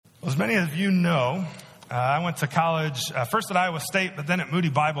As many of you know, I went to college first at Iowa State, but then at Moody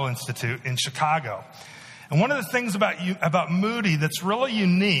Bible Institute in Chicago. And one of the things about Moody that's really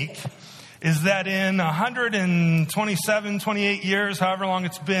unique is that in 127, 28 years, however long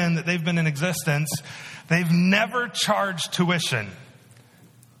it's been that they've been in existence, they've never charged tuition.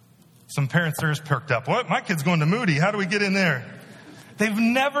 Some parents' ears perked up. What? My kid's going to Moody. How do we get in there? They've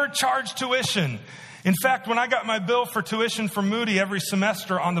never charged tuition. In fact, when I got my bill for tuition from Moody every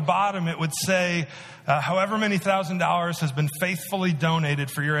semester, on the bottom it would say, however many $1,000 has been faithfully donated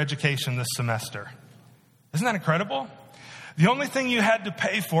for your education this semester. Isn't that incredible? The only thing you had to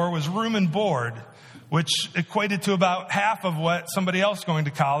pay for was room and board, which equated to about half of what somebody else going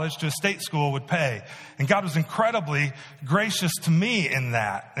to college, to a state school, would pay. And God was incredibly gracious to me in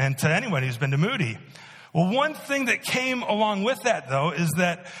that, and to anyone who's been to Moody. Well, one thing that came along with that, though, is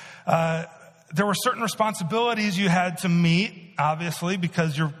that there were certain responsibilities you had to meet, obviously,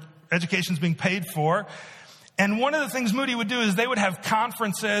 because your education's being paid for. And one of the things Moody would do is they would have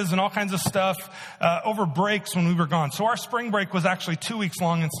conferences and all kinds of stuff over breaks when we were gone. So our spring break was actually 2 weeks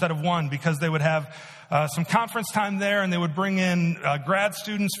long instead of one, because they would have some conference time there, and they would bring in grad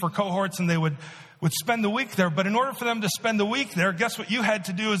students for cohorts, and they would spend the week there. But in order for them to spend the week there, guess what you had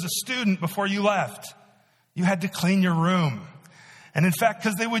to do as a student before you left? You had to clean your room. And in fact,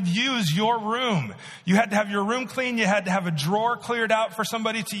 because they would use your room, you had to have your room clean. You had to have a drawer cleared out for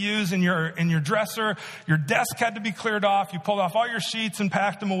somebody to use in your dresser. Your desk had to be cleared off. You pulled off all your sheets and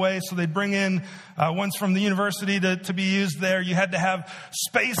packed them away, so they'd bring in ones from the university to be used there. You had to have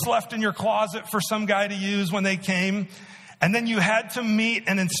space left in your closet for some guy to use when they came. And then you had to meet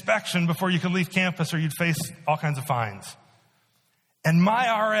an inspection before you could leave campus, or you'd face all kinds of fines. And my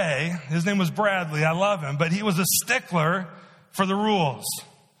RA, his name was Bradley, I love him, but he was a stickler for the rules.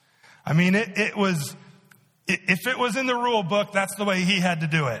 I mean, if it was in the rule book, that's the way he had to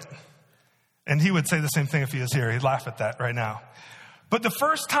do it. And he would say the same thing if he was here. He'd laugh at that right now. But the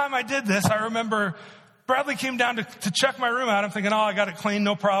first time I did this, I remember Bradley came down to check my room out. I'm thinking, I got it clean,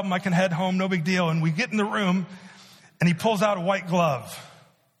 no problem. I can head home, no big deal. And we get in the room, and he pulls out a white glove.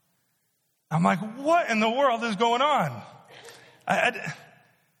 I'm like, what in the world is going on?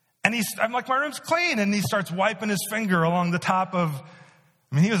 I'm like, my room's clean. And he starts wiping his finger along the top of,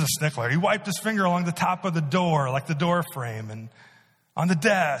 he was a stickler. He wiped his finger along the top of the door, like the door frame, and on the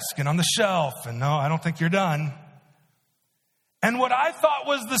desk and on the shelf. And no, I don't think you're done. And what I thought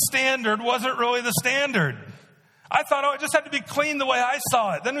was the standard wasn't really the standard. I thought, it just had to be clean the way I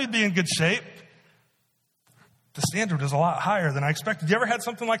saw it. Then we'd be in good shape. The standard was a lot higher than I expected. You ever had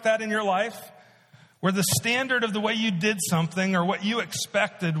something like that in your life, where the standard of the way you did something or what you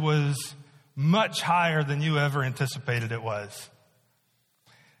expected was much higher than you ever anticipated it was?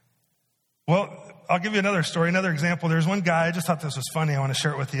 Well, I'll give you another story, another example. There's one guy, I just thought this was funny. I want to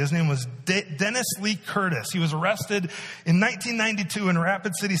share it with you. His name was Dennis Lee Curtis. He was arrested in 1992 in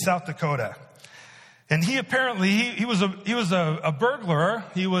Rapid City, South Dakota. And he apparently, he was a burglar.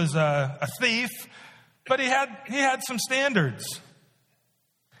 He was a thief, but he had some standards.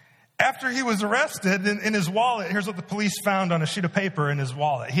 After he was arrested, in his wallet, here's what the police found on a sheet of paper in his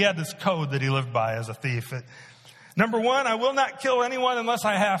wallet. He had this code that he lived by as a thief. Number 1, I will not kill anyone unless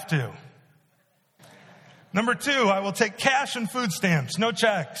I have to. Number 2, I will take cash and food stamps, no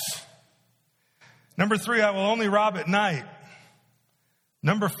checks. Number 3, I will only rob at night.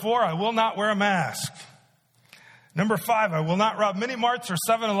 Number 4, I will not wear a mask. Number 5, I will not rob mini marts or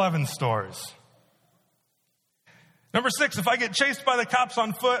 7-Eleven stores. Number 6, if I get chased by the cops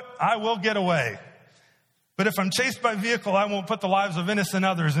on foot, I will get away. But if I'm chased by vehicle, I won't put the lives of innocent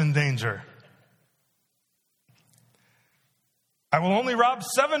others in danger. I will only rob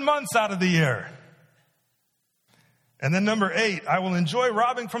 7 months out of the year. And then number 8, I will enjoy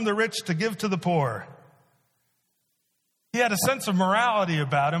robbing from the rich to give to the poor. He had a sense of morality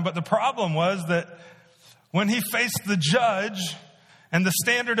about him, but the problem was that when he faced the judge, and the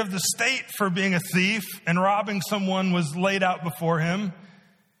standard of the state for being a thief and robbing someone was laid out before him,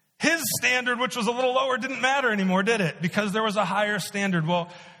 his standard, which was a little lower, didn't matter anymore, did it? Because there was a higher standard. Well,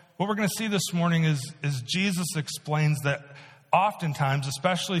 what we're going to see this morning is Jesus explains that oftentimes,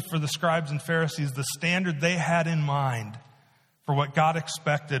 especially for the scribes and Pharisees, the standard they had in mind for what God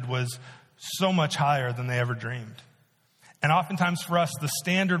expected was so much higher than they ever dreamed. And oftentimes for us, the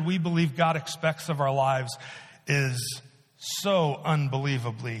standard we believe God expects of our lives is so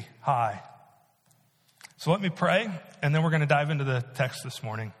unbelievably high. So let me pray, and then we're going to dive into the text this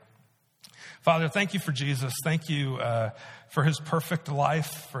morning. Father, thank you for Jesus. Thank you for his perfect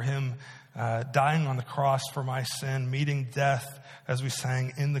life, for him dying on the cross for my sin, meeting death, as we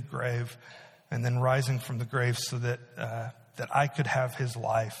sang, in the grave, and then rising from the grave so that I could have his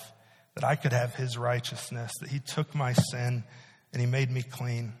life. that I could have his righteousness, that he took my sin and he made me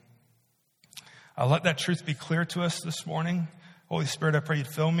clean. Let that truth be clear to us this morning. Holy Spirit, I pray you'd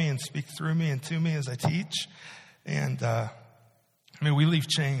fill me and speak through me and to me as I teach. And may we leave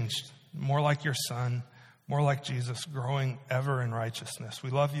changed, more like your Son, more like Jesus, growing ever in righteousness. We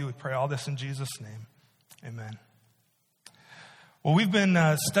love you. We pray all this in Jesus' name. Amen. Well, we've been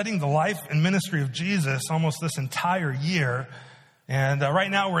studying the life and ministry of Jesus almost this entire year. And right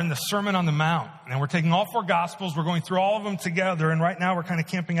now we're in the Sermon on the Mount. And we're taking all 4 Gospels. We're going through all of them together. And right now we're kind of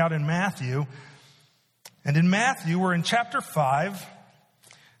camping out in Matthew. And in Matthew, we're in chapter 5.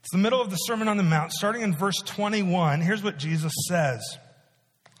 It's the middle of the Sermon on the Mount, starting in verse 21. Here's what Jesus says.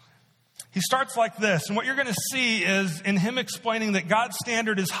 He starts like this. And what you're going to see is in him explaining that God's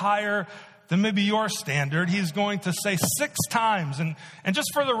standard is higher than maybe your standard, he's going to say 6 times. And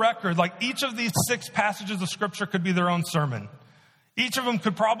just for the record, like each of these 6 passages of Scripture could be their own sermon. Each of them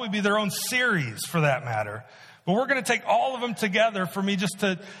could probably be their own series for that matter. But we're going to take all of them together for me just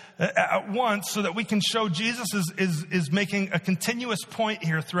to at once so that we can show Jesus is making a continuous point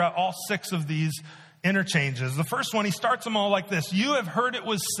here throughout all 6 of these interchanges. The first one, he starts them all like this. You have heard it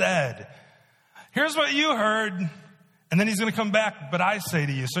was said. Here's what you heard. And then he's going to come back, but I say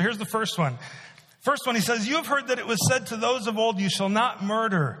to you. So here's the first one. First one, he says, you have heard that it was said to those of old, you shall not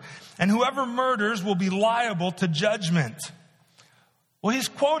murder. And whoever murders will be liable to judgment. Well, he's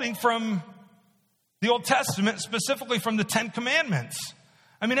quoting from the Old Testament, specifically from the 10 Commandments.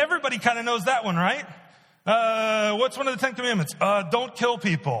 I mean, everybody kind of knows that one, right? What's one of the 10 Commandments? Don't kill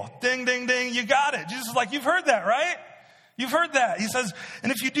people. Ding, ding, ding. You got it. Jesus is like, you've heard that, right? You've heard that. He says,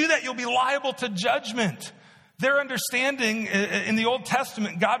 and if you do that, you'll be liable to judgment. Their understanding in the Old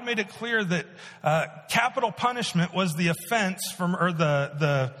Testament, God made it clear that capital punishment was the offense or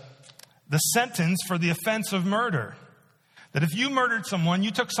the sentence for the offense of murder. That if you murdered someone,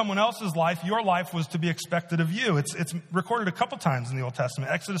 you took someone else's life, your life was to be expected of you. It's recorded a couple times in the Old Testament.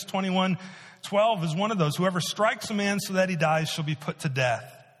 Exodus 21:12 is one of those. Whoever strikes a man so that he dies shall be put to death.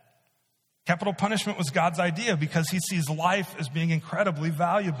 Capital punishment was God's idea because he sees life as being incredibly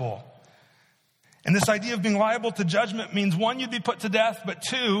valuable. And this idea of being liable to judgment means 1, you'd be put to death, but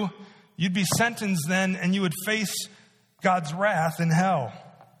 2, you'd be sentenced then and you would face God's wrath in hell.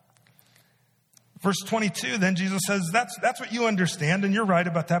 Verse 22, then Jesus says, that's what you understand, and you're right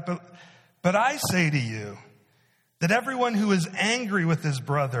about that, but I say to you that everyone who is angry with his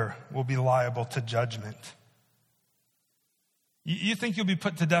brother will be liable to judgment. You think you'll be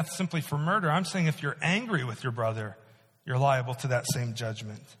put to death simply for murder. I'm saying if you're angry with your brother, you're liable to that same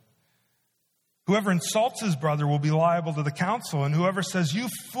judgment. Whoever insults his brother will be liable to the council, and whoever says, you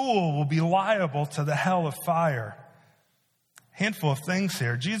fool, will be liable to the hell of fire. Handful of things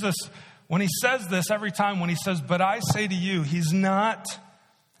here. Jesus, when he says this, every time when he says, but I say to you, he's not,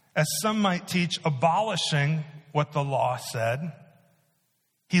 as some might teach, abolishing what the law said.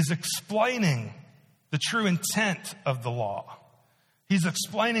 He's explaining the true intent of the law. He's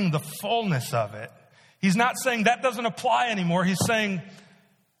explaining the fullness of it. He's not saying that doesn't apply anymore. He's saying,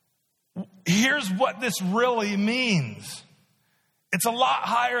 here's what this really means. It's a lot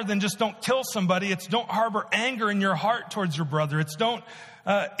higher than just don't kill somebody. It's don't harbor anger in your heart towards your brother. It's don't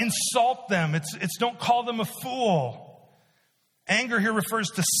insult them. It's don't call them a fool. Anger here refers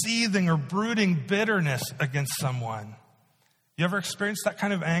to seething or brooding bitterness against someone. You ever experienced that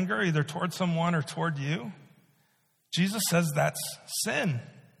kind of anger, either toward someone or toward you? Jesus says that's sin.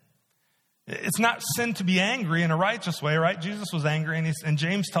 It's not sin to be angry in a righteous way, right? Jesus was angry, and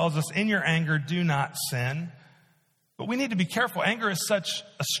James tells us, in your anger, do not sin. But we need to be careful. Anger is such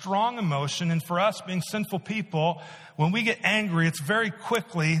a strong emotion, and for us, being sinful people, when we get angry, it's very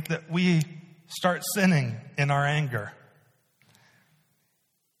quickly that we start sinning in our anger.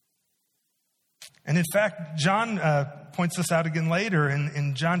 And in fact, John points this out again later in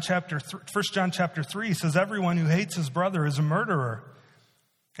 1 John chapter 3. He says, everyone who hates his brother is a murderer.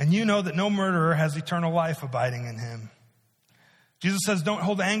 And you know that no murderer has eternal life abiding in him. Jesus says, don't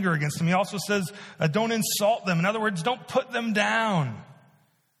hold anger against them. He also says, don't insult them. In other words, don't put them down.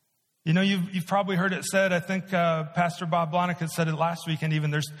 You know, you've probably heard it said, I think Pastor Bob Blahnik had said it last week, and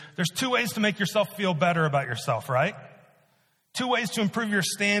even there's 2 ways to make yourself feel better about yourself, right? 2 ways to improve your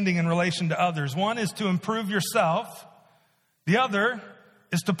standing in relation to others. One is to improve yourself. The other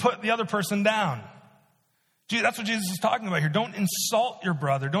is to put the other person down. That's what Jesus is talking about here. Don't insult your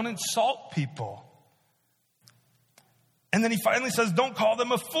brother. Don't insult people. And then he finally says, don't call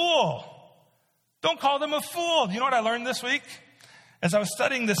them a fool. Don't call them a fool. Do you know what I learned this week? As I was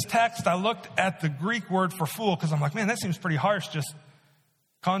studying this text, I looked at the Greek word for fool because I'm like, man, that seems pretty harsh, just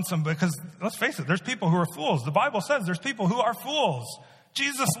calling somebody. Because let's face it, there's people who are fools. The Bible says there's people who are fools.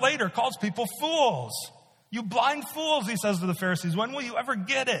 Jesus later calls people fools. You blind fools, he says to the Pharisees. When will you ever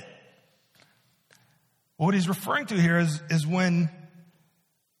get it? What he's referring to here is when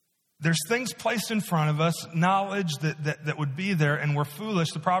there's things placed in front of us, knowledge that would be there, and we're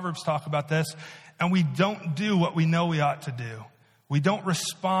foolish. The Proverbs talk about this, and we don't do what we know we ought to do. We don't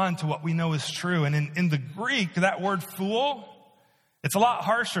respond to what we know is true. And in the Greek, that word fool, it's a lot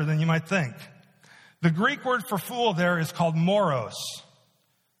harsher than you might think. The Greek word for fool there is called moros.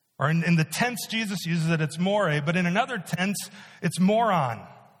 Or in the tense Jesus uses it, it's more, but in another tense, it's moron.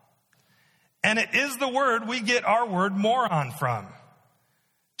 And it is the word we get our word moron from.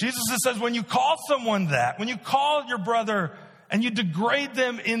 Jesus says when you call someone that, when you call your brother and you degrade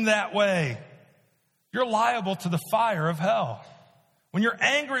them in that way, you're liable to the fire of hell. When you're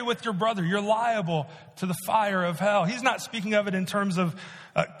angry with your brother, you're liable to the fire of hell. He's not speaking of it in terms of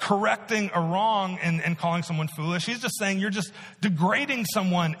correcting a wrong and calling someone foolish. He's just saying you're just degrading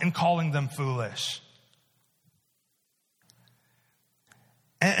someone and calling them foolish.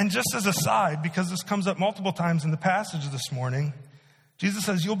 And just as a side, because this comes up multiple times in the passage this morning, Jesus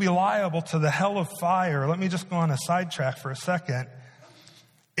says you'll be liable to the hell of fire. Let me just go on a sidetrack for a second.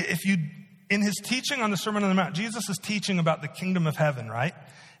 In his teaching on the Sermon on the Mount, Jesus is teaching about the kingdom of heaven, right?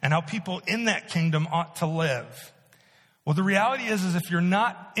 And how people in that kingdom ought to live. Well, the reality is if you're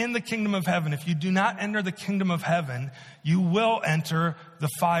not in the kingdom of heaven, if you do not enter the kingdom of heaven, you will enter the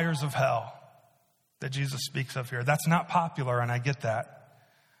fires of hell that Jesus speaks of here. That's not popular, and I get that.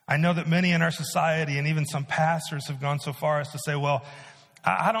 I know that many in our society and even some pastors have gone so far as to say, well,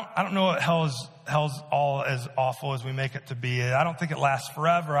 I don't know what hell's all as awful as we make it to be. I don't think it lasts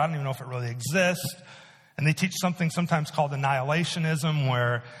forever. I don't even know if it really exists. And they teach something sometimes called annihilationism,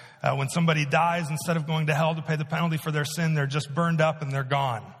 where when somebody dies, instead of going to hell to pay the penalty for their sin, they're just burned up and they're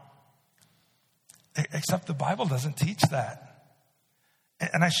gone. Except the Bible doesn't teach that.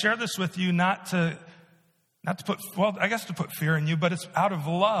 And I share this with you not to put fear in you, but it's out of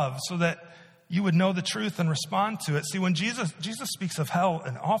love so that you would know the truth and respond to it. See, when Jesus speaks of hell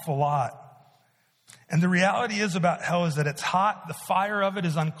an awful lot. And the reality is about hell is that it's hot, the fire of it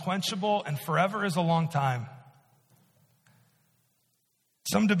is unquenchable, and forever is a long time.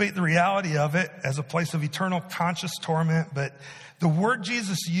 Some debate the reality of it as a place of eternal conscious torment, but the word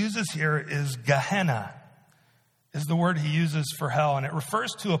Jesus uses here is Gehenna, is the word he uses for hell. And it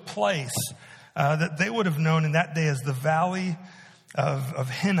refers to a place that they would have known in that day as the Valley of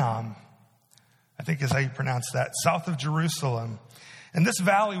Hinnom, I think is how you pronounce that, south of Jerusalem. And this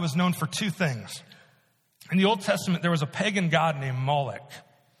valley was known for two things. In the Old Testament, there was a pagan god named Moloch.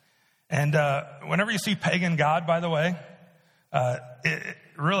 And whenever you see pagan god, by the way,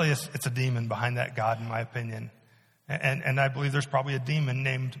 it's a demon behind that god, in my opinion. And I believe there's probably a demon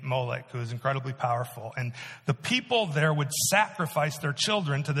named Moloch who is incredibly powerful. And the people there would sacrifice their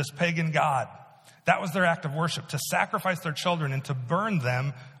children to this pagan god. That was their act of worship, to sacrifice their children and to burn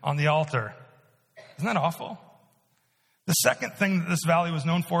them on the altar. Isn't that awful? The second thing that this valley was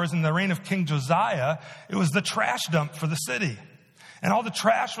known for is in the reign of King Josiah, it was the trash dump for the city. And all the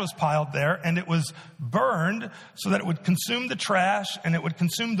trash was piled there, and it was burned so that it would consume the trash and it would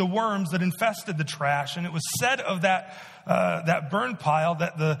consume the worms that infested the trash. And it was said of that burn pile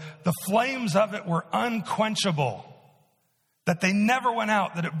that the flames of it were unquenchable, that they never went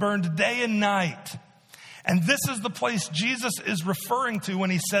out, that it burned day and night. And this is the place Jesus is referring to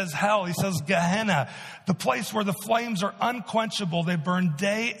when he says hell. He says Gehenna, the place where the flames are unquenchable. They burn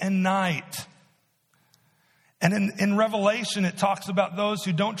day and night. And in Revelation, it talks about those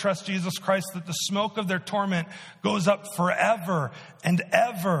who don't trust Jesus Christ, that the smoke of their torment goes up forever and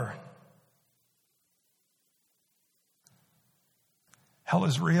ever. Hell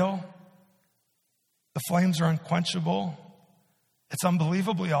is real. The flames are unquenchable. It's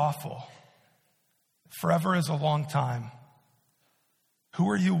unbelievably awful. Forever is a long time. Who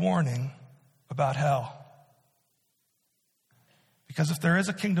are you warning about hell? Because if there is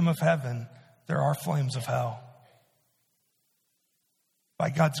a kingdom of heaven, there are flames of hell. By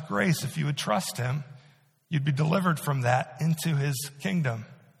God's grace, if you would trust him, you'd be delivered from that into his kingdom.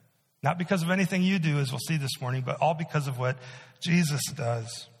 Not because of anything you do, as we'll see this morning, but all because of what Jesus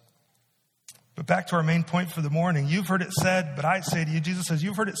does. But back to our main point for the morning. You've heard it said, but I say to you, Jesus says,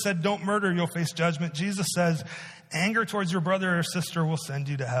 you've heard it said, don't murder, you'll face judgment. Jesus says, anger towards your brother or sister will send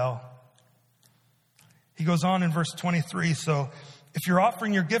you to hell. He goes on in verse 23, so if you're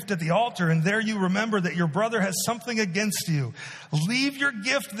offering your gift at the altar and there you remember that your brother has something against you, leave your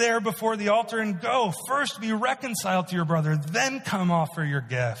gift there before the altar and go. First be reconciled to your brother, then come offer your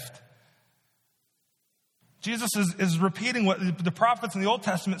gift. Jesus is repeating what the prophets in the Old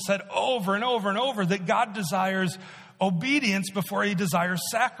Testament said over and over and over, that God desires obedience before he desires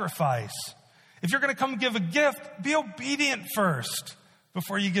sacrifice. If you're going to come give a gift, be obedient first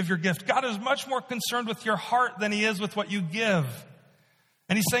before you give your gift. God is much more concerned with your heart than he is with what you give.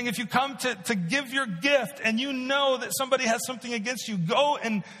 And he's saying if you come to give your gift and you know that somebody has something against you, go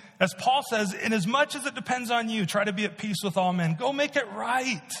and, as Paul says, in as much as it depends on you, try to be at peace with all men. Go make it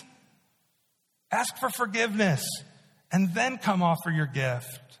right. Ask for forgiveness and then come offer your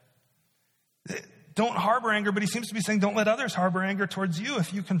gift. Don't harbor anger, but he seems to be saying don't let others harbor anger towards you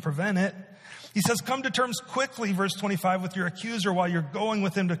if you can prevent it. He says, come to terms quickly, verse 25, with your accuser while you're going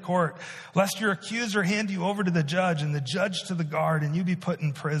with him to court, lest your accuser hand you over to the judge and the judge to the guard and you be put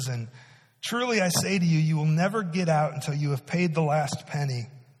in prison. Truly, I say to you, you will never get out until you have paid the last penny.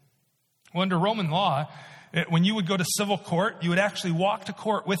 Well, under Roman law, when you would go to civil court, you would actually walk to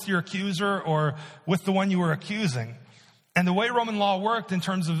court with your accuser or with the one you were accusing. And the way Roman law worked in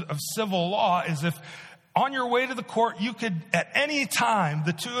terms of civil law is if on your way to the court, you could, at any time,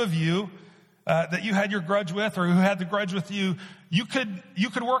 the two of you that you had your grudge with or who had the grudge with you, you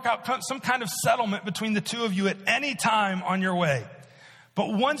could work out some kind of settlement between the two of you at any time on your way.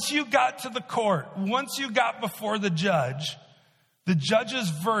 But once you got to the court, once you got before the judge's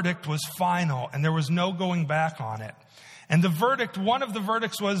verdict was final and there was no going back on it. And the verdict, one of the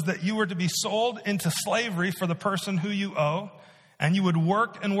verdicts was that you were to be sold into slavery for the person who you owe. And you would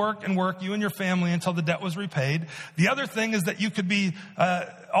work and work and work, you and your family, until the debt was repaid. The other thing is that you could be,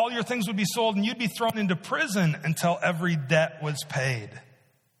 all your things would be sold and you'd be thrown into prison until every debt was paid.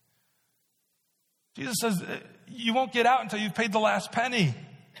 Jesus says, you won't get out until you've paid the last penny.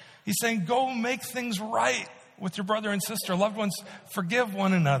 He's saying, go make things right with your brother and sister. Loved ones, forgive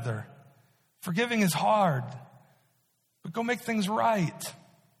one another. Forgiving is hard. But go make things right.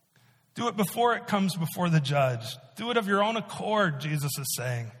 Do it before it comes before the judge. Do it of your own accord, Jesus is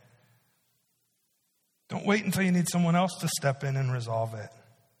saying. Don't wait until you need someone else to step in and resolve it.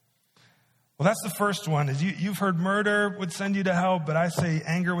 Well, that's the first one. Is you've heard murder would send you to hell, but I say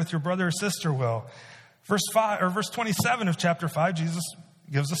anger with your brother or sister will. Verse 27 of chapter 5, Jesus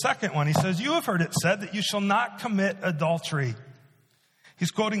gives a second one. He says, you have heard it said that you shall not commit adultery.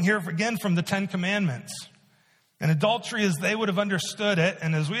 He's quoting here again from the 10 Commandments. And adultery, as they would have understood it,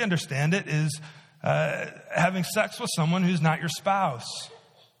 and as we understand it, is having sex with someone who's not your spouse.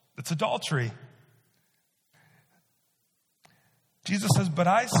 It's adultery. Jesus says, but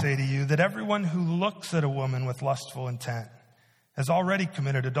I say to you that everyone who looks at a woman with lustful intent has already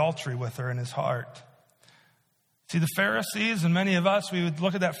committed adultery with her in his heart. See, the Pharisees and many of us, we would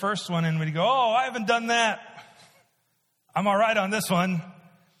look at that first one and we'd go, oh, I haven't done that. I'm all right on this one.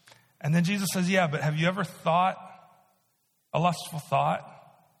 And then Jesus says, yeah, but have you ever thought a lustful thought?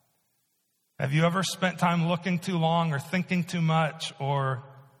 Have you ever spent time looking too long or thinking too much or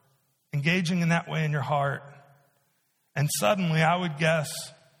engaging in that way in your heart? And suddenly, I would guess,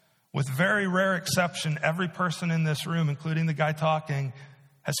 with very rare exception, every person in this room, including the guy talking,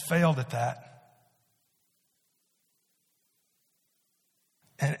 has failed at that.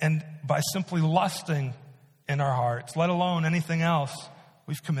 And by simply lusting in our hearts, let alone anything else,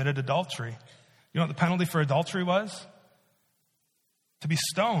 we've committed adultery. You know what the penalty for adultery was? To be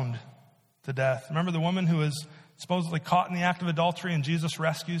stoned to death. Remember the woman who was supposedly caught in the act of adultery and Jesus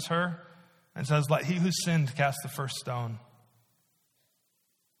rescues her and says, let he who sinned cast the first stone.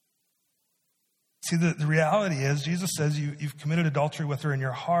 See, the reality is, Jesus says you've committed adultery with her in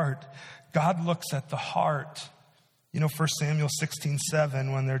your heart. God looks at the heart. You know, 1 Samuel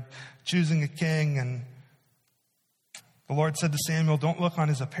 16:7, when they're choosing a king, and the Lord said to Samuel, don't look on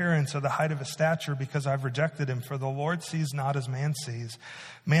his appearance or the height of his stature, because I've rejected him. For the Lord sees not as man sees.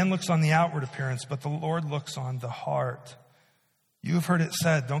 Man looks on the outward appearance, but the Lord looks on the heart. You have heard it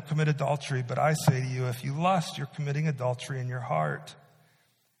said, don't commit adultery. But I say to you, if you lust, you're committing adultery in your heart.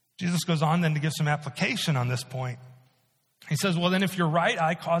 Jesus goes on then to give some application on this point. He says, well, then if your right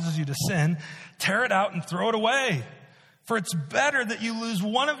eye causes you to sin, tear it out and throw it away. For it's better that you lose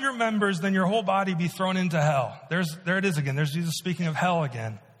one of your members than your whole body be thrown into hell. There it is again. There's Jesus speaking of hell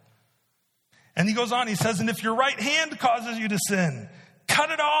again. And he goes on, he says, and if your right hand causes you to sin,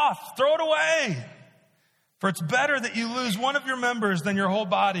 cut it off, throw it away. For it's better that you lose one of your members than your whole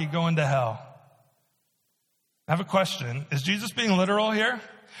body go into hell. I have a question. Is Jesus being literal here?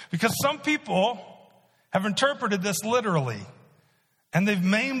 Because some people have interpreted this literally, and they've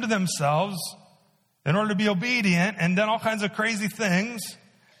maimed themselves in order to be obedient and done all kinds of crazy things.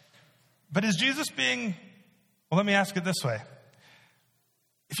 But is Jesus being, well, let me ask it this way.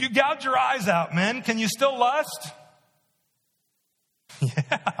 If you gouge your eyes out, men, can you still lust?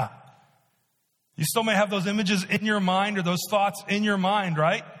 Yeah. You still may have those images in your mind or those thoughts in your mind,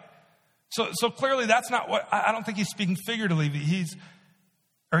 right? So clearly that's not what, I don't think he's speaking figuratively. He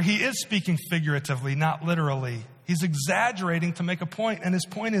is speaking figuratively, not literally. He's exaggerating to make a point. And his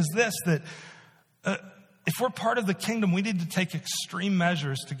point is this, that if we're part of the kingdom, we need to take extreme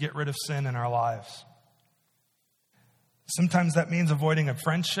measures to get rid of sin in our lives. Sometimes that means avoiding a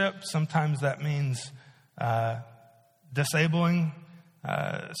friendship. Sometimes that means disabling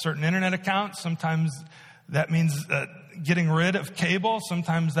certain internet accounts. Sometimes that means getting rid of cable.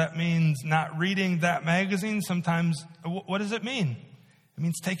 Sometimes that means not reading that magazine. Sometimes, what does it mean? It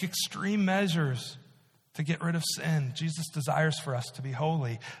means take extreme measures to get rid of sin. Jesus desires for us to be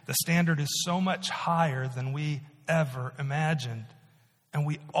holy. The standard is so much higher than we ever imagined. And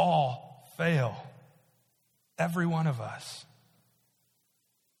we all fail. Every one of us.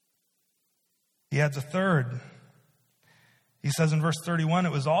 He adds a third. He says in verse 31,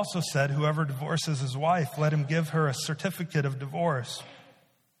 it was also said, whoever divorces his wife, let him give her a certificate of divorce.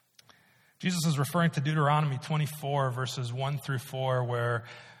 Jesus is referring to Deuteronomy 24, verses 1 through 4, where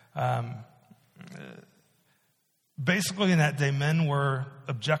basically in that day, men were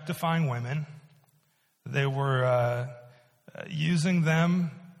objectifying women. They were using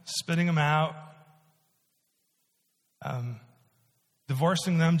them, spitting them out,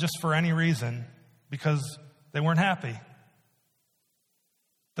 divorcing them just for any reason because they weren't happy.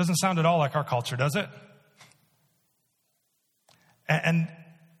 Doesn't sound at all like our culture, does it? And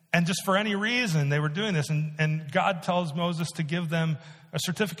just for any reason, they were doing this. And God tells Moses to give them a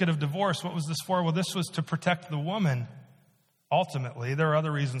certificate of divorce. What was this for? Well, this was to protect the woman, ultimately. There are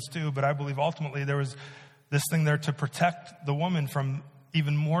other reasons too, but I believe ultimately there was this thing there to protect the woman from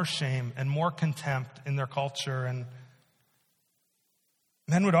even more shame and more contempt in their culture. And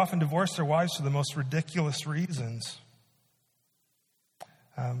men would often divorce their wives for the most ridiculous reasons.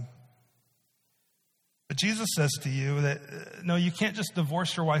 But Jesus says to you that, no, you can't just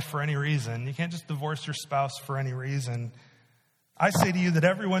divorce your wife for any reason. You can't just divorce your spouse for any reason. I say to you that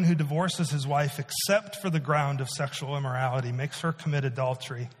everyone who divorces his wife except for the ground of sexual immorality makes her commit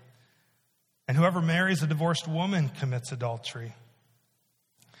adultery. And whoever marries a divorced woman commits adultery.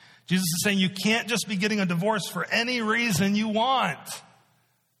 Jesus is saying you can't just be getting a divorce for any reason you want.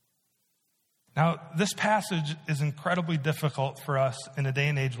 Now, this passage is incredibly difficult for us in a day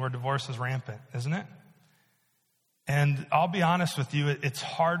and age where divorce is rampant, isn't it? And I'll be honest with you, it's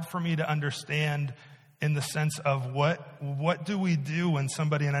hard for me to understand in the sense of what do we do when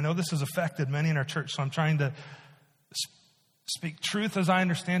somebody, and I know this has affected many in our church, so I'm trying to speak truth as I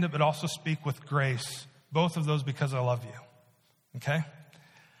understand it, but also speak with grace. Both of those because I love you, okay?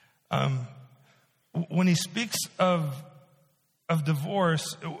 When he speaks of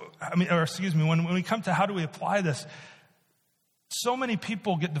divorce, when we come to how do we apply this, so many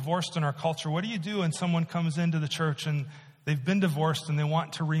people get divorced in our culture. What do you do when someone comes into the church and they've been divorced and they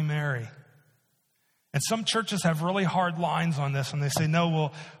want to remarry? And some churches have really hard lines on this, and they say,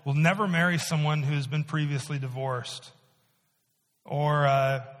 no, we'll never marry someone who's been previously divorced. Or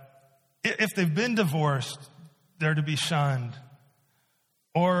if they've been divorced, they're to be shunned.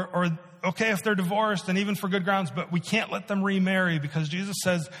 Or okay, if they're divorced, and even for good grounds, but we can't let them remarry because Jesus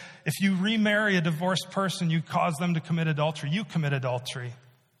says if you remarry a divorced person, you cause them to commit adultery. You commit adultery.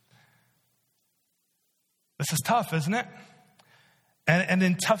 This is tough, isn't it? And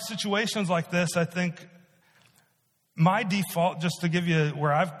in tough situations like this, I think my default, just to give you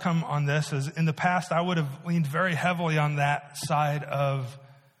where I've come on this, is in the past I would have leaned very heavily on that side of,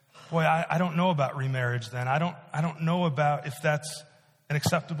 boy, I don't know about remarriage then. I don't know about if that's an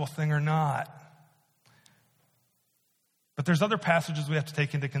acceptable thing or not. But there's other passages we have to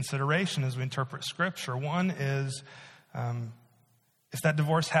take into consideration as we interpret Scripture. One is if that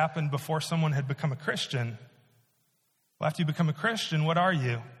divorce happened before someone had become a Christian. Well, after you become a Christian, what are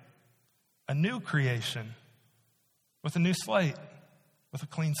you? A new creation with a new slate, with a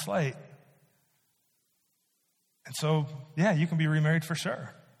clean slate. And so, yeah, you can be remarried for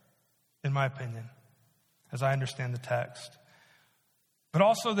sure, in my opinion, as I understand the text. But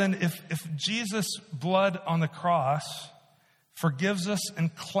also then, if Jesus' blood on the cross forgives us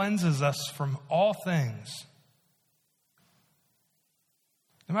and cleanses us from all things,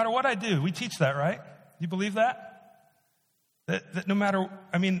 no matter what I do, we teach that, right? You believe that? That no matter,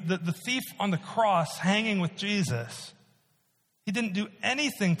 the thief on the cross hanging with Jesus, he didn't do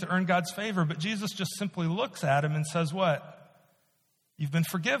anything to earn God's favor, but Jesus just simply looks at him and says, what? You've been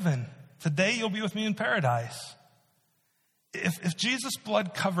forgiven. Today you'll be with me in paradise. If Jesus'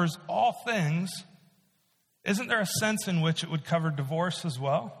 blood covers all things, isn't there a sense in which it would cover divorce as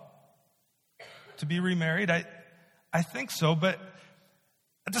well? To be remarried? I think so, but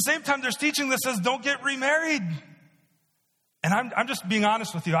at the same time, there's teaching that says don't get remarried. And I'm just being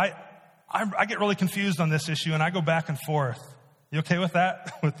honest with you. I get really confused on this issue, and I go back and forth. You okay with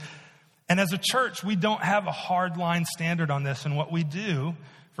that? And as a church, we don't have a hard line standard on this. And what we do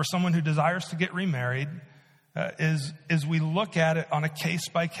for someone who desires to get remarried is we look at it on a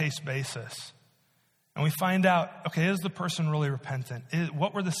case-by-case basis. And we find out, okay, is the person really repentant?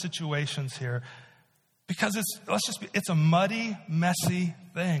 What were the situations here? Because it's a muddy, messy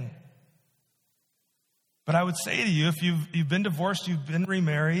thing. But I would say to you, if you've been divorced, you've been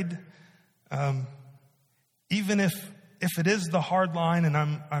remarried, even if it is the hard line, and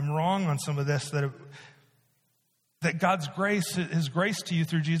I'm wrong on some of this, that God's grace, His grace to you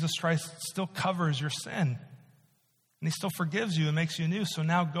through Jesus Christ still covers your sin. And He still forgives you and makes you new. So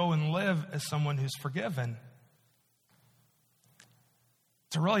now go and live as someone who's forgiven.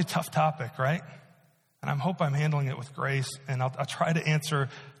 It's a really tough topic, right? And I hope I'm handling it with grace. And I'll try to answer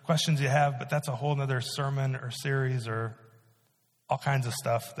questions you have, but that's a whole nother sermon or series or all kinds of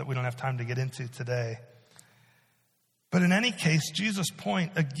stuff that we don't have time to get into today. But in any case, Jesus'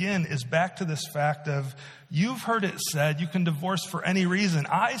 point, again, is back to this fact of, you've heard it said you can divorce for any reason.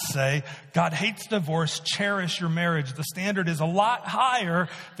 I say, God hates divorce, cherish your marriage. The standard is a lot higher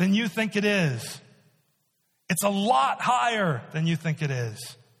than you think it is. It's a lot higher than you think it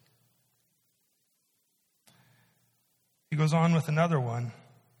is. He goes on with another one.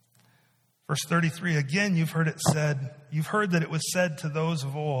 Verse 33, again, you've heard that it was said to those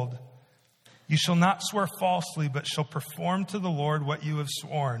of old, you shall not swear falsely, but shall perform to the Lord what you have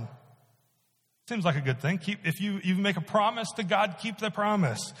sworn. Seems like a good thing. If you make a promise to God, keep the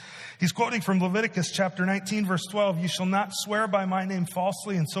promise. He's quoting from Leviticus chapter 19, verse 12. You shall not swear by my name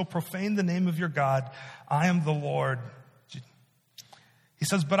falsely and so profane the name of your God. I am the Lord. He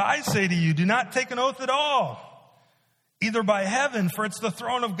says, but I say to you, do not take an oath at all. Either by heaven, for it's the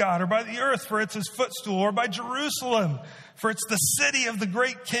throne of God, or by the earth, for it's his footstool, or by Jerusalem, for it's the city of the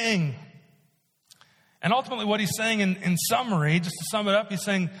great king. And ultimately what he's saying in summary, just to sum it up, he's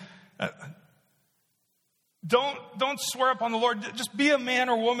saying, don't swear up on the Lord. Just be a man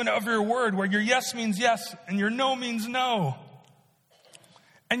or woman of your word, where your yes means yes and your no means no.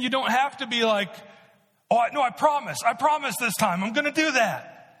 And you don't have to be like, oh, no, I promise this time I'm going to do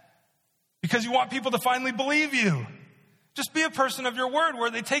that. Because you want people to finally believe you. Just be a person of your word, where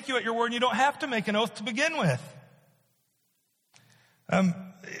they take you at your word and you don't have to make an oath to begin with.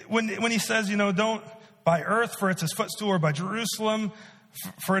 When he says, don't by earth, for it's his footstool, or by Jerusalem,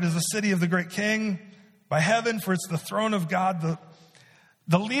 for it is the city of the great king, by heaven, for it's the throne of God.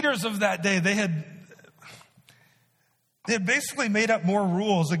 The leaders of that day, they had basically made up more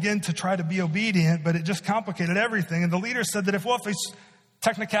rules, again, to try to be obedient, but it just complicated everything. And the leaders said that if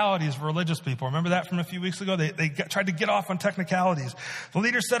technicalities for religious people. Remember that from a few weeks ago? They tried to get off on technicalities. The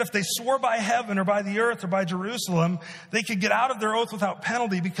leader said if they swore by heaven or by the earth or by Jerusalem, they could get out of their oath without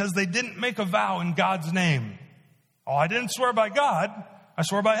penalty because they didn't make a vow in God's name. Oh, I didn't swear by God. I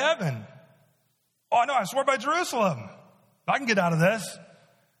swore by heaven. Oh, no, I swore by Jerusalem. I can get out of this.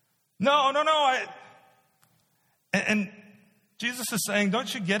 No. And Jesus is saying,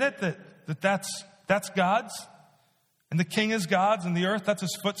 don't you get it that's God's? And the king is God's, and the earth, that's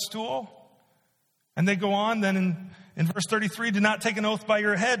his footstool. And they go on then in verse 33, do not take an oath by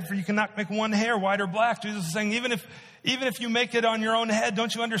your head, for you cannot make one hair white or black. Jesus is saying, even if you make it on your own head,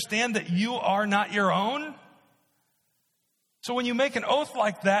 don't you understand that you are not your own? So when you make an oath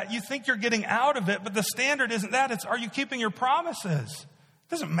like that, you think you're getting out of it, but the standard isn't that. It's, are you keeping your promises? It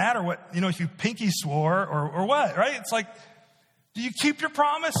doesn't matter what, if you pinky swore or what, right? It's like, do you keep your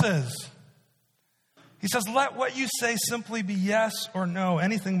promises? He says, let what you say simply be yes or no.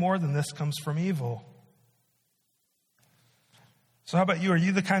 Anything more than this comes from evil. So how about you? Are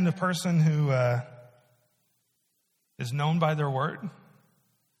you the kind of person who is known by their word?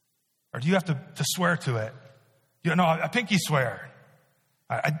 Or do you have to swear to it? No, I pinky swear.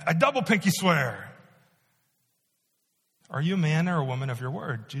 I double pinky swear. Are you a man or a woman of your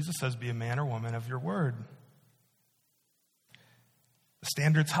word? Jesus says be a man or woman of your word. The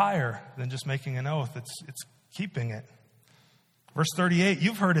standard's higher than just making an oath. It's keeping it. Verse 38,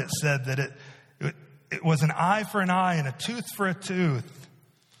 you've heard it said that it was an eye for an eye and a tooth for a tooth.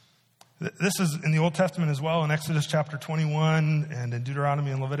 This is in the Old Testament as well, in Exodus chapter 21 and in Deuteronomy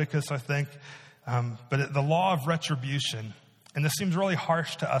and Leviticus, I think. But the law of retribution. And this seems really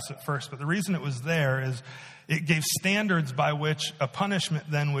harsh to us at first, but the reason it was there is it gave standards by which a punishment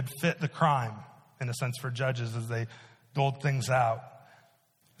then would fit the crime, in a sense, for judges as they doled things out.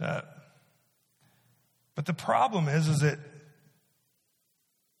 But the problem is that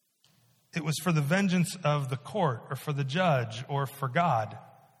it was for the vengeance of the court or for the judge or for God,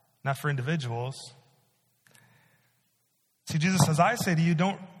 not for individuals. See, Jesus says, I say to you,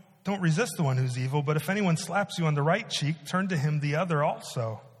 don't don't resist the one who's evil, but if anyone slaps you on the right cheek, turn to him the other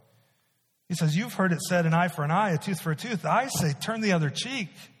also. He says, you've heard it said, an eye for an eye, a tooth for a tooth. I say, turn the other cheek.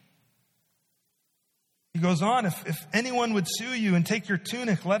 He goes on, if anyone would sue you and take your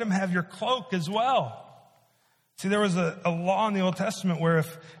tunic, let him have your cloak as well. See, there was a law in the Old Testament where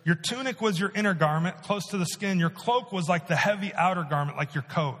if your tunic was your inner garment, close to the skin, your cloak was like the heavy outer garment, like your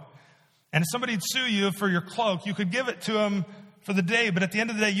coat. And if somebody'd sue you for your cloak, you could give it to them for the day, but at the end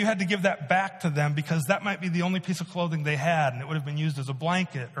of the day, you had to give that back to them because that might be the only piece of clothing they had, and it would have been used as a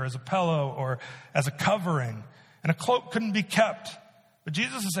blanket or as a pillow or as a covering. And a cloak couldn't be kept. But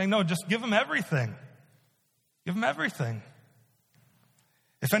Jesus is saying, no, just give them everything. Give them everything.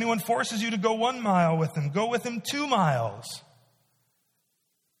 If anyone forces you to go 1 mile with him, go with him 2 miles.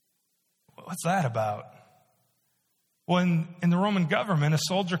 What's that about? Well, in the Roman government, a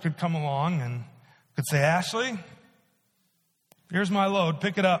soldier could come along and could say, Ashley, here's my load,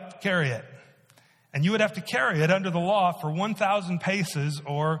 pick it up, carry it. And you would have to carry it under the law for 1,000 paces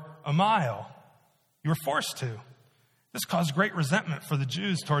or a mile. You were forced to. This caused great resentment for the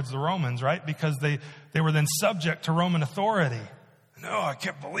Jews towards the Romans, right? Because they were then subject to Roman authority. No, I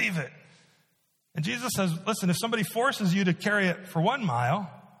can't believe it. And Jesus says, listen, if somebody forces you to carry it for 1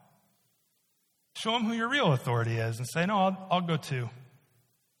 mile, show them who your real authority is and say, no, I'll go 2.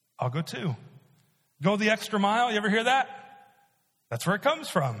 I'll go 2. Go the extra mile. You ever hear that? That's where it comes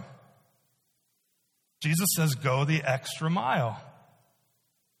from. Jesus says, go the extra mile.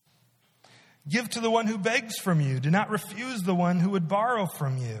 Give to the one who begs from you. Do not refuse the one who would borrow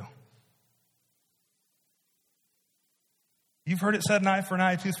from you. You've heard it said, an eye for an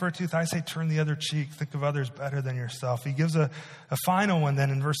eye, a tooth for a tooth. I say, turn the other cheek. Think of others better than yourself. He gives a final one then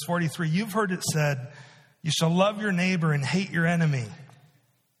in verse 43. You've heard it said, you shall love your neighbor and hate your enemy.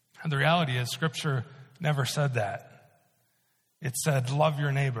 And the reality is, Scripture never said that. It said, love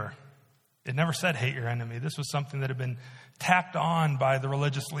your neighbor. It never said, hate your enemy. This was something that had been tacked on by the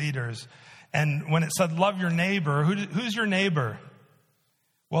religious leaders. And when it said, love your neighbor, who's your neighbor?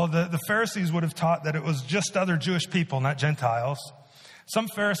 Well, the Pharisees would have taught that it was just other Jewish people, not Gentiles. Some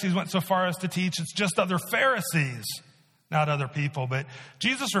Pharisees went so far as to teach it's just other Pharisees, not other people. But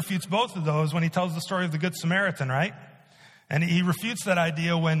Jesus refutes both of those when he tells the story of the Good Samaritan, right? And he refutes that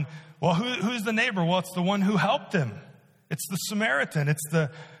idea when, well, who's the neighbor? Well, it's the one who helped him. It's the Samaritan. It's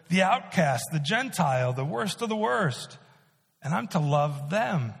the outcast, the Gentile, the worst of the worst. And I'm to love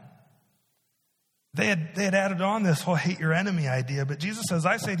them. They had added on this whole hate your enemy idea, but Jesus says,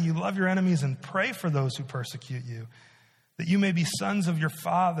 I say to you, love your enemies and pray for those who persecute you, that you may be sons of your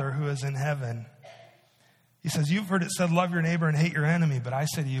Father who is in heaven. He says, you've heard it said, love your neighbor and hate your enemy, but I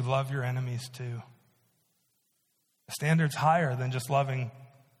say to you, love your enemies too. The standard's higher than just loving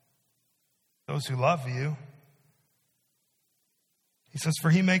those who love you. He says, for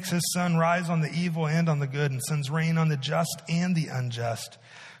he makes his sun rise on the evil and on the good and sends rain on the just and the unjust.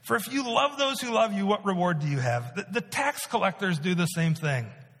 For if you love those who love you, what reward do you have? The tax collectors do the same thing.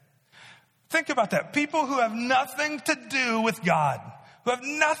 Think about that. People who have nothing to do with God, who have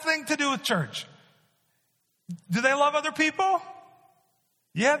nothing to do with church. Do they love other people?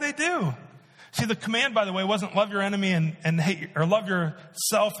 Yeah, they do. See, the command, by the way, wasn't love your enemy and hate, or love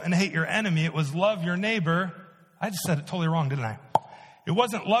yourself and hate your enemy. It was love your neighbor. I just said it totally wrong, didn't I? It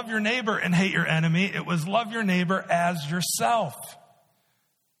wasn't love your neighbor and hate your enemy. It was love your neighbor as yourself.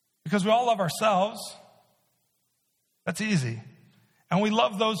 Because we all love ourselves. That's easy. And we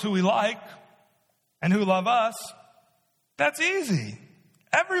love those who we like and who love us. That's easy.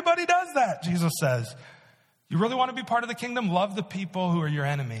 Everybody does that, Jesus says. You really want to be part of the kingdom? Love the people who are your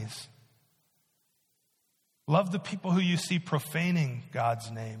enemies. Love the people who you see profaning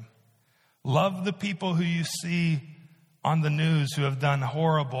God's name. Love the people who you see on the news who have done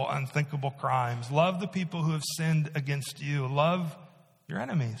horrible, unthinkable crimes. Love the people who have sinned against you. Love your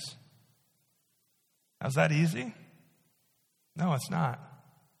enemies. Is that easy? No, it's not.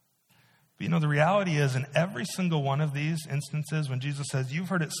 But the reality is in every single one of these instances when Jesus says, you've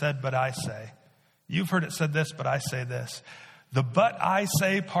heard it said, but I say. You've heard it said this, but I say this. The but I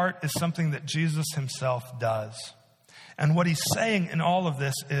say part is something that Jesus himself does. And what he's saying in all of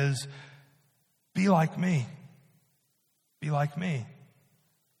this is, be like me. Be like me.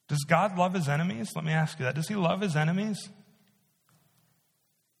 Does God love his enemies? Let me ask you that. Does he love his enemies?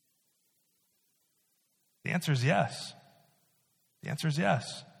 The answer is yes. The answer is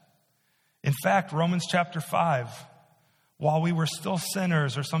yes. In fact, Romans chapter 5, while we were still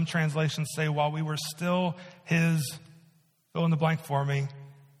sinners, or some translations say while we were still his, fill in the blank for me,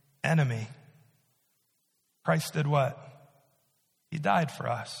 enemy, Christ did what? He died for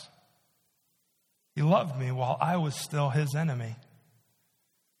us. He loved me while I was still his enemy.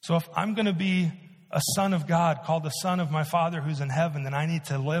 So if I'm going to be a son of God, called the son of my Father who's in heaven, then I need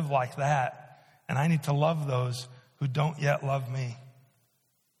to live like that. And I need to love those who don't yet love me.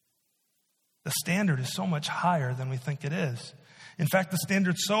 The standard is so much higher than we think it is. In fact, the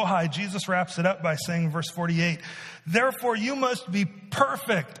standard's so high, Jesus wraps it up by saying in verse 48, therefore you must be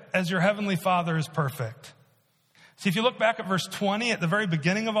perfect as your heavenly Father is perfect. See, if you look back at verse 20, at the very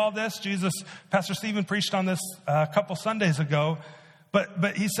beginning of all this, Pastor Stephen preached on this a couple Sundays ago,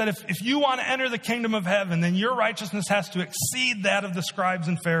 but he said, if you want to enter the kingdom of heaven, then your righteousness has to exceed that of the scribes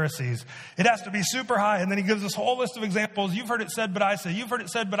and Pharisees. It has to be super high. And then he gives this whole list of examples. You've heard it said, but I say. You've heard it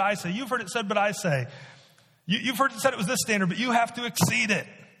said, but I say. You've heard it said, but I say. You've heard it said it was this standard, but you have to exceed it.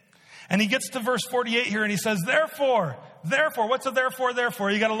 And he gets to verse 48 here and he says, therefore, what's a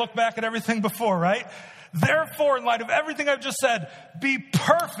therefore? You got to look back at everything before, right? Therefore, in light of everything I've just said, be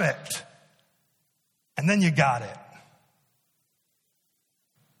perfect. And then you got it.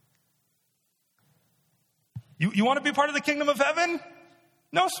 You want to be part of the kingdom of heaven?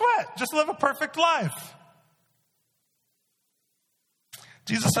 No sweat. Just live a perfect life.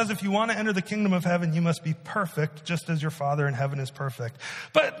 Jesus says if you want to enter the kingdom of heaven, you must be perfect, just as your Father in heaven is perfect.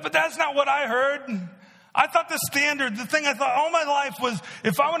 But that's not what I heard. I thought the standard, the thing I thought all my life was,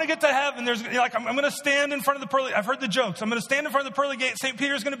 if I want to get to heaven, I'm going to stand in front of the pearly, I've heard the jokes. I'm going to stand in front of the pearly gate. St.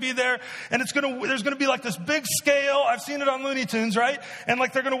 Peter's going to be there, and there's going to be like this big scale. I've seen it on Looney Tunes, right? And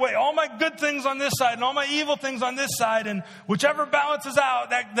like they're going to weigh all my good things on this side and all my evil things on this side, and whichever balances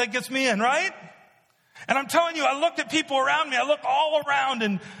out, that gets me in, right? And I'm telling you, I looked at people around me. I look all around,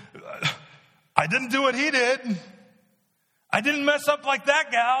 and I didn't do what he did. I didn't mess up like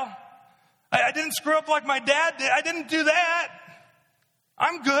that gal. I didn't screw up like my dad did. I didn't do that.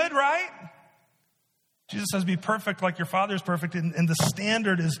 I'm good, right? Jesus says, be perfect like your Father is perfect. And the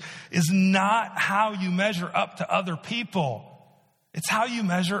standard is not how you measure up to other people. It's how you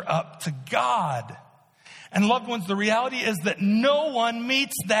measure up to God. And loved ones, the reality is that no one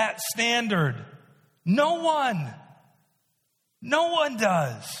meets that standard. No one. No one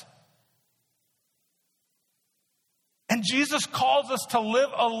does. And Jesus calls us to live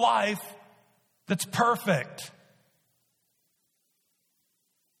a life that's perfect.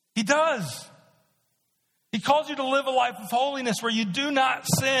 He does. He calls you to live a life of holiness where you do not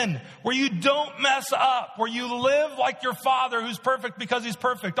sin, where you don't mess up, where you live like your Father who's perfect because he's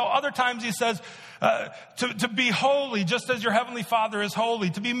perfect. Other times he says to be holy just as your heavenly Father is holy,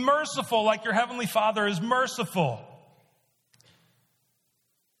 to be merciful like your heavenly Father is merciful.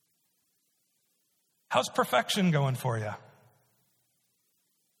 How's perfection going for you?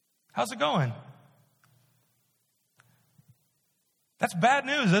 How's it going? That's bad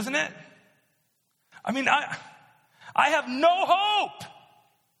news, isn't it? I mean, I have no hope.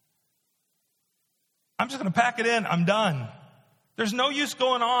 I'm just going to pack it in. I'm done. There's no use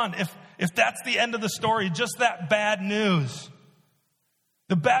going on if that's the end of the story, just that bad news.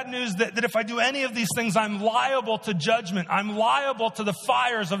 The bad news that if I do any of these things, I'm liable to judgment. I'm liable to the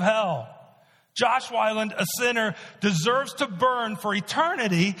fires of hell. Josh Weiland, a sinner, deserves to burn for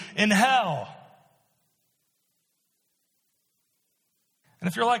eternity in hell. And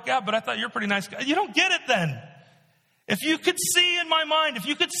if you're like, yeah, but I thought you're a pretty nice guy. You don't get it then. If you could see in my mind, if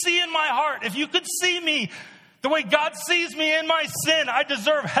you could see in my heart, if you could see me the way God sees me in my sin, I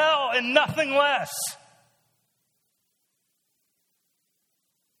deserve hell and nothing less.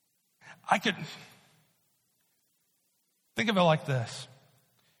 I could think of it like this.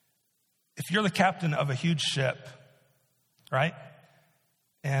 If you're the captain of a huge ship, right?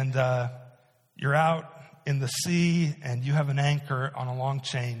 And you're out in the sea and you have an anchor on a long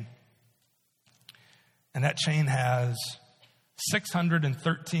chain. And that chain has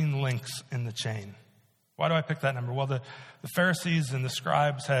 613 links in the chain. Why do I pick that number? Well, the Pharisees and the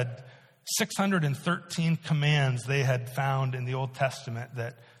scribes had 613 commands they had found in the Old Testament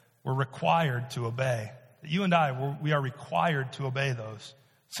that were required to obey. You and we are required to obey those.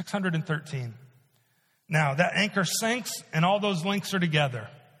 613. Now, that anchor sinks and all those links are together.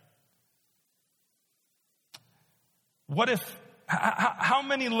 How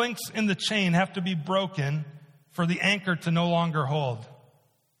many links in the chain have to be broken for the anchor to no longer hold?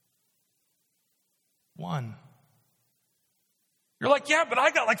 One. You're like, yeah, but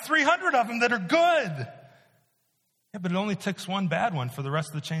I got like 300 of them that are good. Yeah, but it only takes one bad one for the rest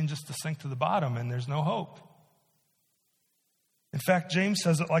of the chain just to sink to the bottom, and there's no hope. In fact, James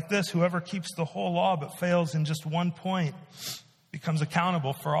says it like this: whoever keeps the whole law but fails in just one point becomes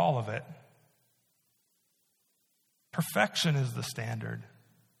accountable for all of it. Perfection is the standard.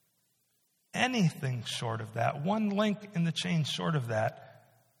 Anything short of that, one link in the chain short of that,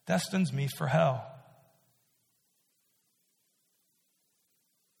 destines me for hell.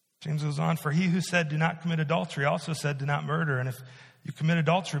 James goes on, for he who said, do not commit adultery, also said, do not murder. And if you commit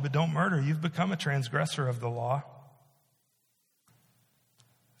adultery but don't murder, you've become a transgressor of the law.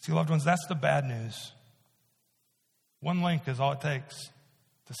 See, loved ones, that's the bad news. One link is all it takes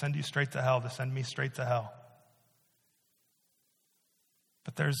to send you straight to hell, to send me straight to hell.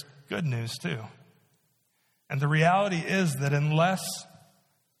 But there's good news too. And the reality is that unless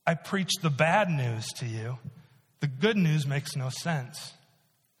I preach the bad news to you, the good news makes no sense.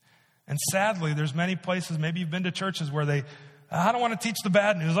 And sadly, there's many places, maybe you've been to churches where I don't want to teach the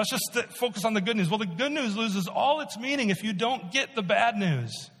bad news. Let's just focus on the good news. Well, the good news loses all its meaning if you don't get the bad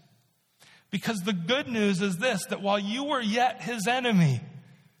news. Because the good news is this, that while you were yet his enemy,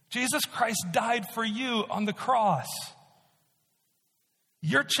 Jesus Christ died for you on the cross.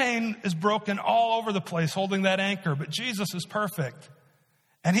 Your chain is broken all over the place holding that anchor, but Jesus is perfect.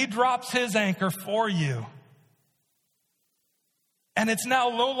 And he drops his anchor for you. And it's now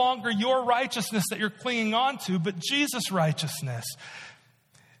no longer your righteousness that you're clinging on to, but Jesus' righteousness.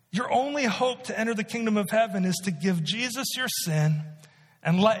 Your only hope to enter the kingdom of heaven is to give Jesus your sin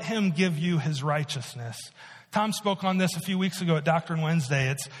and let him give you his righteousness. Tom spoke on this a few weeks ago at Doctrine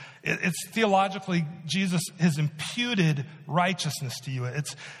Wednesday. It's theologically Jesus, his imputed righteousness to you.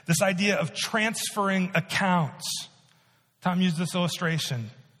 It's this idea of transferring accounts. Tom used this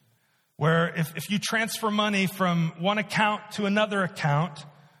illustration where if you transfer money from one account to another account,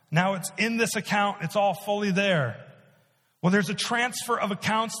 now it's in this account, it's all fully there. Well, there's a transfer of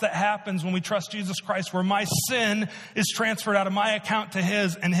accounts that happens when we trust Jesus Christ, where my sin is transferred out of my account to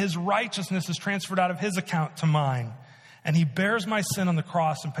his, and his righteousness is transferred out of his account to mine. And he bears my sin on the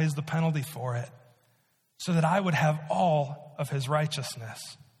cross and pays the penalty for it, so that I would have all of his righteousness.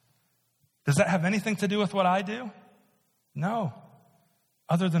 Does that have anything to do with what I do? No.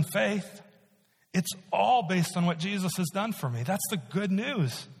 Other than faith. It's all based on what Jesus has done for me. That's the good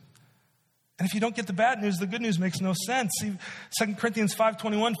news. And if you don't get the bad news, the good news makes no sense. See, 2 Corinthians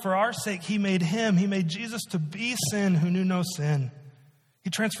 5:21, for our sake he made Jesus to be sin who knew no sin.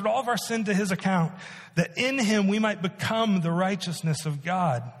 He transferred all of our sin to his account, that in him we might become the righteousness of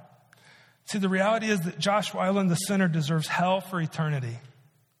God. See, the reality is that Josh Weiland, the sinner, deserves hell for eternity.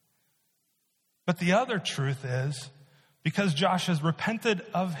 But the other truth is, because Josh has repented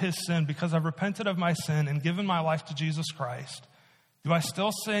of his sin, because I've repented of my sin and given my life to Jesus Christ, do I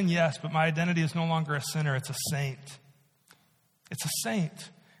still sin? Yes, but my identity is no longer a sinner. It's a saint. It's a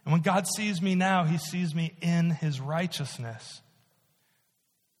saint. And when God sees me now, he sees me in his righteousness.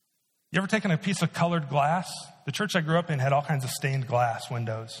 You ever taken a piece of colored glass? The church I grew up in had all kinds of stained glass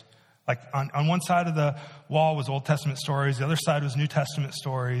windows. Like on one side of the wall was Old Testament stories. The other side was New Testament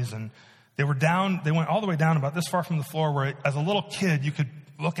stories. And they went all the way down about this far from the floor where as a little kid, you could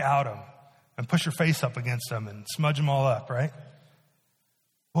look out them and push your face up against them and smudge them all up, right?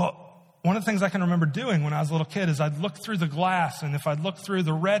 Well, one of the things I can remember doing when I was a little kid is I'd look through the glass, and if I'd look through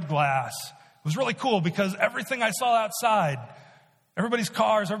the red glass, it was really cool because everything I saw outside, everybody's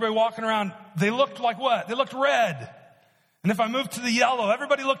cars, everybody walking around, they looked like what? They looked red. And if I moved to the yellow,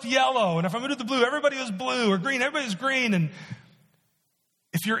 everybody looked yellow. And if I moved to the blue, everybody was blue, or green, everybody was green. And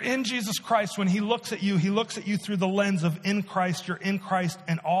if you're in Jesus Christ, when he looks at you through the lens of in Christ, you're in Christ,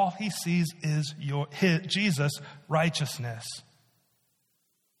 and all he sees is Jesus' righteousness.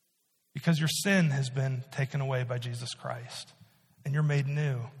 Because your sin has been taken away by Jesus Christ, and you're made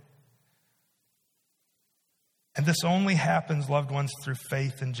new. And this only happens, loved ones, through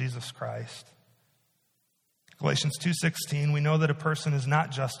faith in Jesus Christ. Galatians 2:16, we know that a person is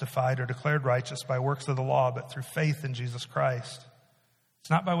not justified or declared righteous by works of the law, but through faith in Jesus Christ. It's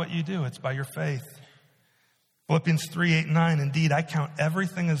not by what you do, it's by your faith. Philippians 3:8-9, indeed, I count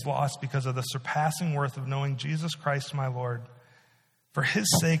everything as lost because of the surpassing worth of knowing Jesus Christ my Lord. For his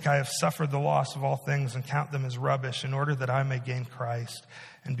sake I have suffered the loss of all things and count them as rubbish in order that I may gain Christ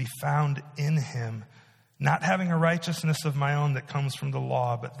and be found in him, not having a righteousness of my own that comes from the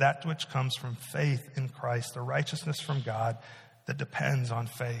law, but that which comes from faith in Christ, the righteousness from God that depends on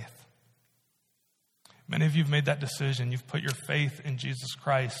faith. Many of you have made that decision. You've put your faith in Jesus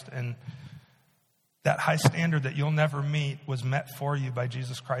Christ, and that high standard that you'll never meet was met for you by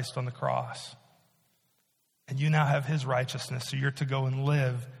Jesus Christ on the cross. And you now have his righteousness, so you're to go and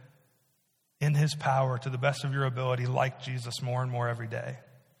live in his power to the best of your ability, like Jesus, more and more every day.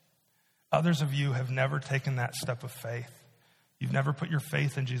 Others of you have never taken that step of faith. You've never put your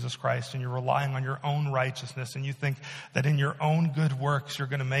faith in Jesus Christ, and you're relying on your own righteousness, and you think that in your own good works you're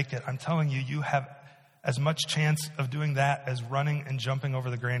going to make it. I'm telling you, you have as much chance of doing that as running and jumping over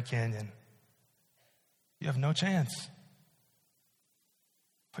the Grand Canyon. You have no chance.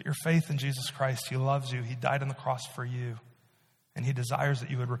 Put your faith in Jesus Christ. He loves you. He died on the cross for you. And he desires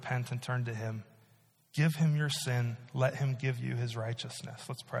that you would repent and turn to him. Give him your sin. Let him give you his righteousness.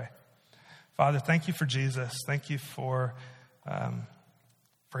 Let's pray. Father, thank you for Jesus. Thank you for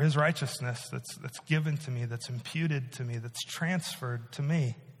his righteousness that's given to me, that's imputed to me, that's transferred to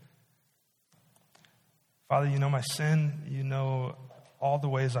me. Father, you know my sin. You know all the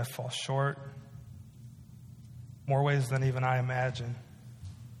ways I fall short, more ways than even I imagine.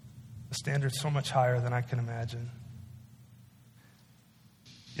 The standard's so much higher than I can imagine.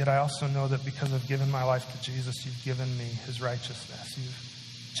 Yet I also know that because I've given my life to Jesus, you've given me his righteousness.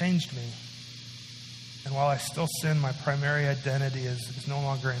 You've changed me. And while I still sin, my primary identity is no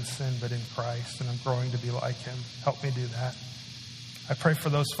longer in sin, but in Christ, and I'm growing to be like him. Help me do that. I pray for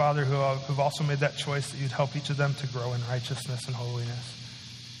those, Father, who've also made that choice, that you'd help each of them to grow in righteousness and holiness.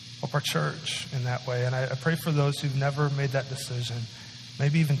 Help our church in that way. And I pray for those who've never made that decision.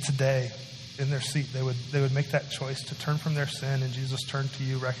 Maybe even today, in their seat, they would make that choice to turn from their sin, and Jesus turn to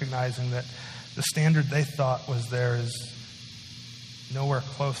you, recognizing that the standard they thought was there is nowhere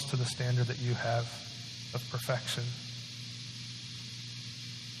close to the standard that you have of perfection.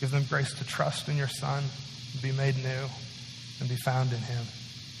 Give them grace to trust in your Son, be made new, and be found in him.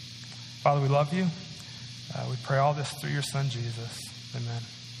 Father, we love you. We pray all this through your Son, Jesus. Amen.